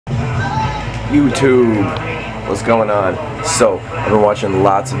YouTube, what's going on? So, I've been watching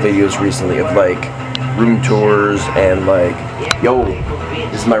lots of videos recently of like room tours and like, yo,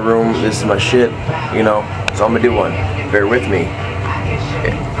 this is my room, this is my shit, you know, so I'm gonna do one. Bear with me.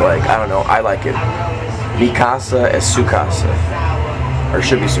 Like, I don't know, I like it. Mi casa es su casa. Or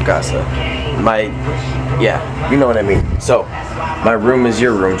should be su casa. Yeah, you know what I mean. So, my room is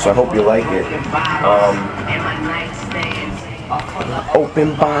your room, so I hope you like it.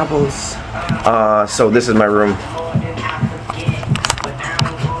 Open Bibles. So this is my room.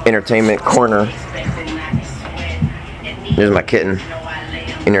 Entertainment corner. There's my kitten.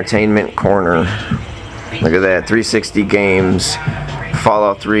 Entertainment corner. Look at that. 360 games.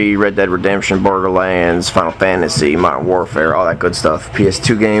 Fallout 3, Red Dead Redemption, Borderlands, Final Fantasy, Modern Warfare, all that good stuff.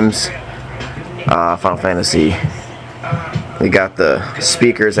 PS2 games. Final Fantasy. We got the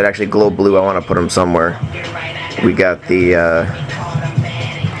speakers that actually glow blue. I want to put them somewhere. We got the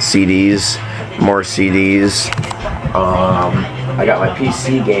CDs, more CDs. I got my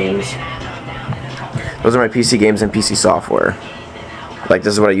PC games. Those are my PC games and PC software. Like,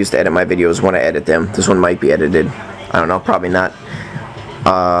 this is what I used to edit my videos when I edit them. This one might be edited. I don't know, probably not.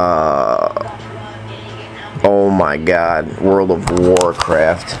 Oh my god, World of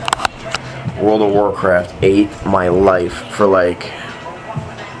Warcraft. World of Warcraft ate my life for like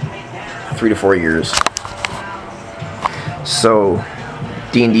 3 to 4 years. So,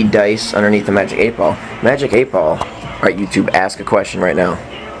 D&D dice underneath the Magic 8 Ball. Magic 8 Ball. Alright, YouTube, ask a question right now.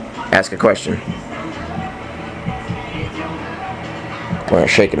 Ask a question. Alright,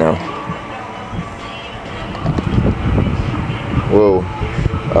 shake it now. Whoa.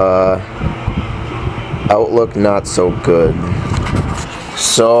 Outlook not so good.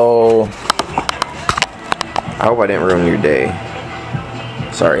 So, I hope I didn't ruin your day.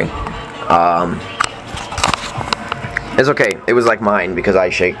 Sorry. It's okay. It was like mine because I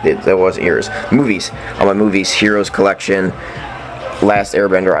shaked it. That wasn't yours. Movies. All my movies. Heroes Collection. Last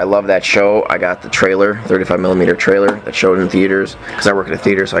Airbender. I love that show. I got the trailer. 35mm trailer that showed in theaters. Because I work at a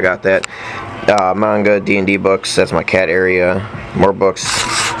theater, so I got that. Manga, D&D books. That's my cat area. More books.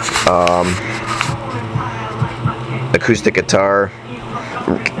 Acoustic guitar.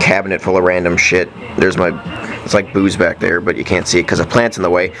 Cabinet full of random shit. There's my... It's like booze back there, but you can't see it because a plant's in the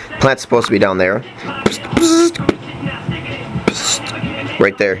way. Plant's supposed to be down there.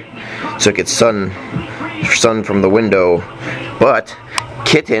 Right there. So it gets sun from the window. But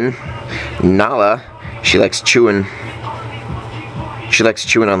Kitten, Nala, she likes chewing. She likes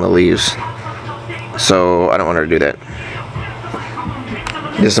chewing on the leaves. So I don't want her to do that.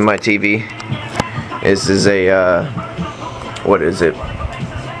 This is my TV. This is a what is it?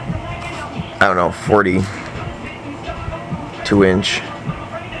 I don't know, 42-inch.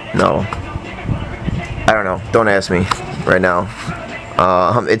 No. I don't know. Don't ask me right now.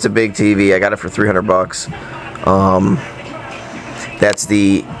 It's a big TV. I got it for $300. That's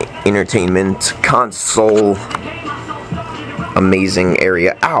the entertainment console amazing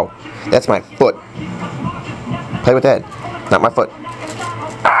area. Ow! That's my foot. Play with that. Not my foot.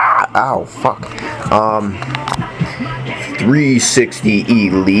 Ah, ow, fuck. 360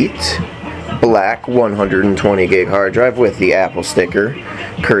 Elite black 120 gig hard drive with the Apple sticker,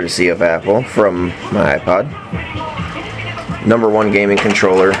 courtesy of Apple, from my iPod. #1 gaming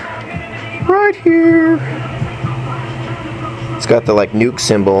controller right here. It's got the like nuke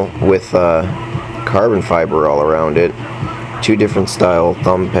symbol with carbon fiber all around it. 2 different style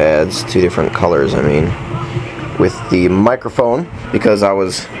thumb pads, 2 different colors, I mean. With the microphone, because I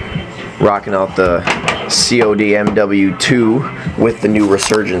was rocking out the COD MW2 with the new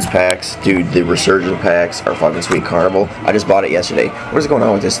Resurgence packs. Dude, the Resurgence packs are fucking sweet. Carnival. I just bought it yesterday. What is going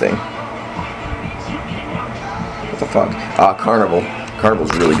on with this thing? What the fuck? Carnival.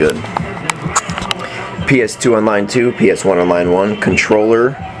 Carnival's really good. PS2 on line 2, PS1 on line 1.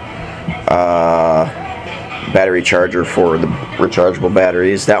 Controller. Battery charger for the rechargeable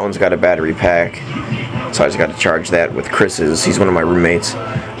batteries. That one's got a battery pack. So I just got to charge that with Chris's. He's one of my roommates.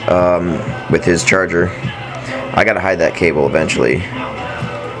 With his charger. I gotta hide that cable eventually.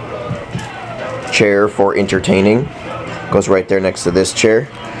 Chair for entertaining. Goes right there next to this chair.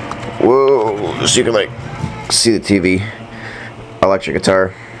 Whoa, so you can like see the TV. Electric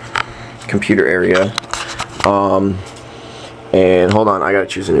guitar. Computer area. And hold on, I gotta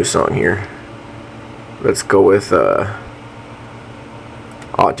choose a new song here. Let's go with oh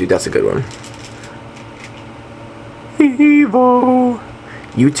dude, that's a good one. Evo.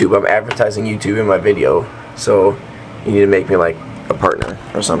 YouTube, I'm advertising YouTube in my video, so you need to make me like a partner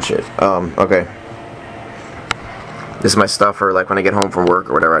or some shit. Okay. This is my stuff for like when I get home from work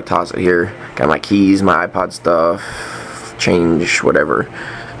or whatever, I toss it here. Got my keys, my iPod stuff, change, whatever.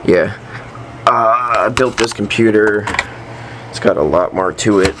 Yeah. I built this computer. It's got a lot more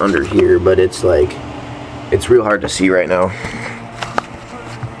to it under here, but it's like, it's real hard to see right now.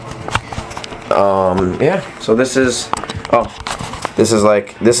 Yeah, so this is, this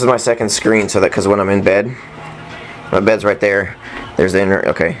is my second screen, so that, because when I'm in bed, my bed's right there, there's the inner,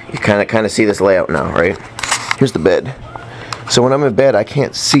 okay, you kind of see this layout now, right? Here's the bed. So when I'm in bed, I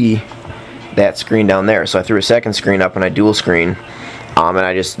can't see that screen down there, so I threw a second screen up and I dual screen, and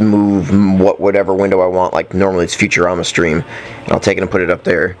I just move whatever window I want, like normally it's Futurama stream, and I'll take it and put it up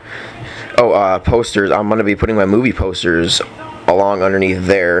there. Oh, posters, I'm going to be putting my movie posters along underneath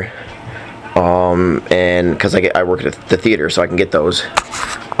there, and because I work at the theater, so I can get those.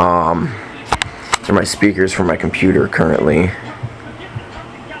 They're my speakers for my computer currently.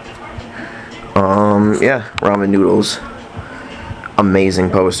 Yeah, ramen noodles. Amazing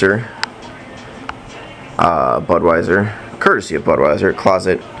poster. Budweiser, courtesy of Budweiser.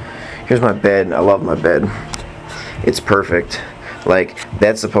 Closet. Here's my bed. I love my bed. It's perfect. Like,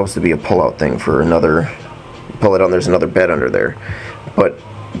 that's supposed to be a pull-out thing for another. Pull it on. There's another bed under there, but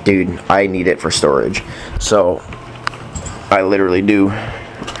dude, I need it for storage. So I literally do.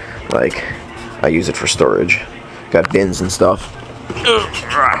 Like, I use it for storage. Got bins and stuff.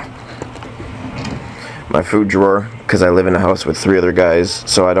 My food drawer, because I live in a house with 3 other guys,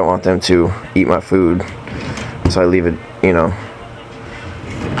 so I don't want them to eat my food. So I leave it, you know.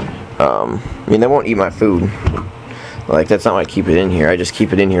 I mean, they won't eat my food. Like, that's not why I keep it in here. I just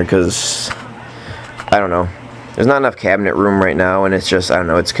keep it in here because, I don't know. There's not enough cabinet room right now, and it's just, I don't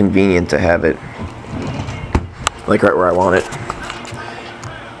know, it's convenient to have it, like, right where I want it.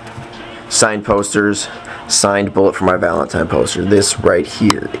 Signed posters. Signed bullet for my Valentine poster. This right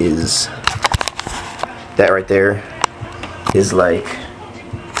here is... That right there is like...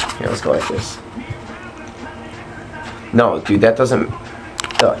 Here, let's go like this. No, dude, that doesn't...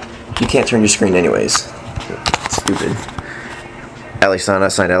 you can't turn your screen anyways. Stupid.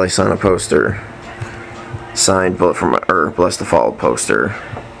 Alisana, signed Alisana poster. Signed bullet for my... Bless the Fall poster.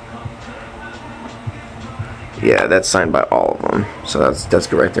 Yeah, that's signed by all of them. So that's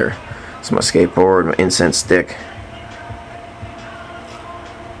good right there. It's my skateboard, my incense stick.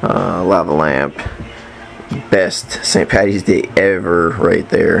 Lava lamp. Best St. Patty's Day ever right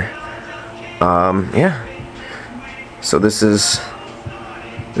there. Yeah. So this is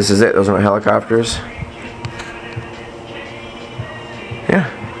it. Those are my helicopters. Yeah.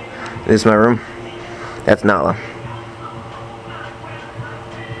 This is my room. That's Nala.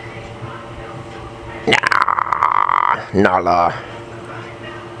 Nala.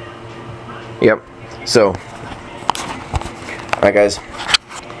 Yep. So, alright guys.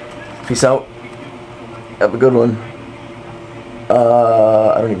 Peace out. Have a good one.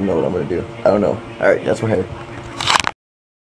 I don't even know what I'm gonna do. I don't know. Alright, that's my hair.